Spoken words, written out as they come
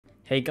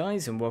Hey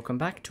guys, and welcome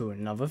back to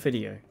another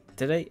video.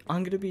 Today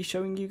I'm going to be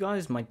showing you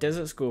guys my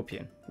desert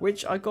scorpion,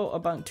 which I got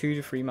about 2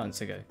 to 3 months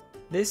ago.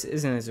 This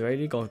is an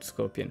Israeli gold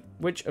scorpion,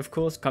 which of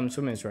course comes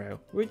from Israel,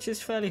 which is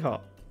fairly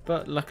hot.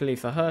 But luckily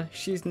for her,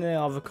 she's near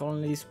other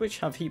colonies which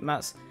have heat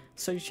mats,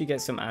 so she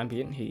gets some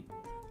ambient heat.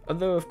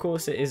 Although of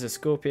course it is a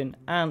scorpion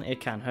and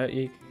it can hurt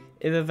you,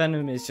 if the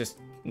venom is just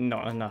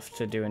not enough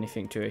to do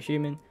anything to a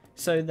human,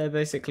 so they're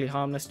basically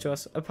harmless to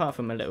us apart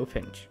from a little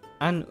pinch.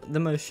 And the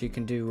most she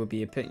can do will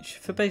be a pinch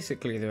for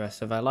basically the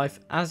rest of her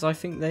life, as I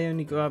think they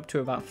only grow up to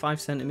about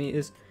 5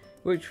 centimeters,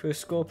 which for a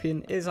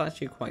scorpion is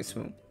actually quite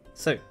small.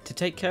 So to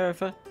take care of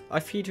her, I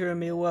feed her a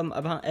mealworm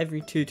about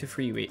every 2 to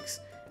 3 weeks.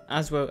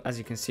 As well, as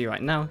you can see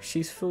right now,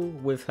 she's full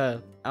with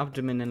her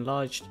abdomen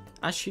enlarged,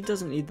 as she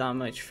doesn't eat that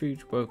much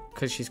food, well,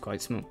 because she's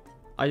quite small.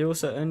 I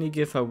also only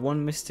give her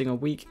 1 misting a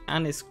week,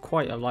 and it's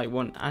quite a light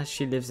one as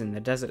she lives in the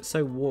desert,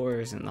 so water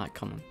isn't that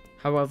common.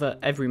 However,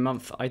 every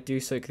month I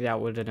do soak the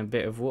outward in a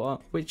bit of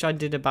water, which I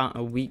did about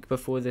a week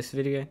before this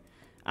video,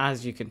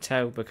 as you can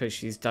tell because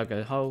she's dug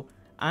a hole,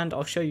 and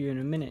I'll show you in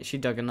a minute she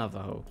dug another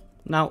hole.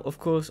 Now of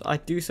course I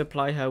do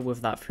supply her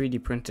with that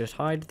 3D printed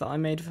hide that I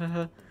made for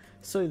her,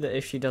 so that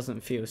if she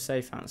doesn't feel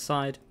safe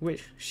outside,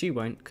 which she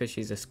won't because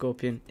she's a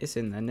scorpion, it's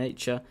in their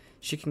nature,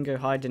 she can go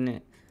hide in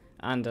it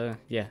and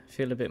yeah,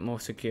 feel a bit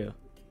more secure.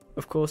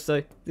 Of course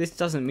though, this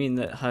doesn't mean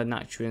that her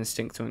natural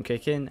instincts won't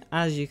kick in.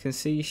 As you can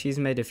see, she's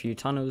made a few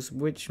tunnels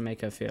which make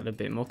her feel a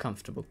bit more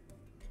comfortable.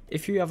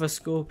 If you have a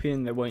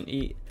scorpion that won't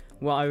eat,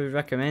 what I would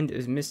recommend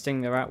is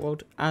misting their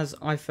outworld, as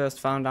I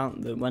first found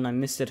out that when I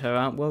misted her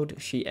outworld,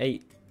 she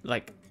ate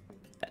like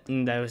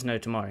there was no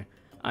tomorrow.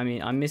 I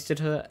mean, I misted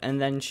her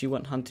and then she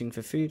went hunting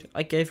for food.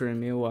 I gave her a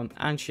mealworm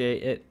and she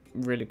ate it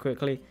really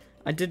quickly.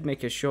 I did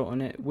make a short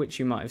on it, which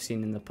you might have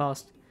seen in the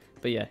past.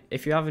 But yeah,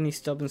 if you have any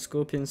stubborn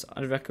scorpions,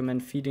 I'd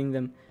recommend feeding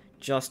them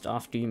just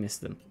after you miss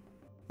them.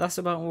 That's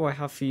about all I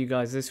have for you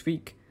guys this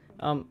week.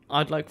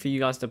 I'd like for you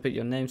guys to put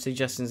your name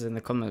suggestions in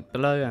the comments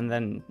below, and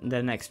then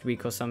the next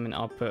week or something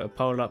I'll put a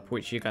poll up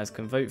which you guys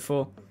can vote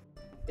for.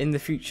 In the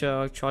future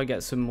I'll try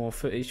get some more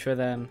footage for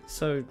them,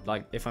 so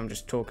like if I'm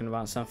just talking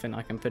about something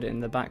I can put it in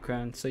the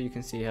background so you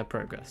can see her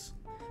progress.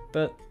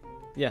 But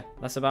yeah,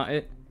 that's about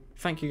it.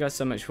 Thank you guys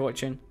so much for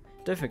watching.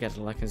 Don't forget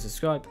to like and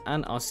subscribe,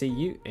 and I'll see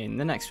you in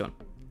the next one.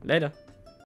 Later.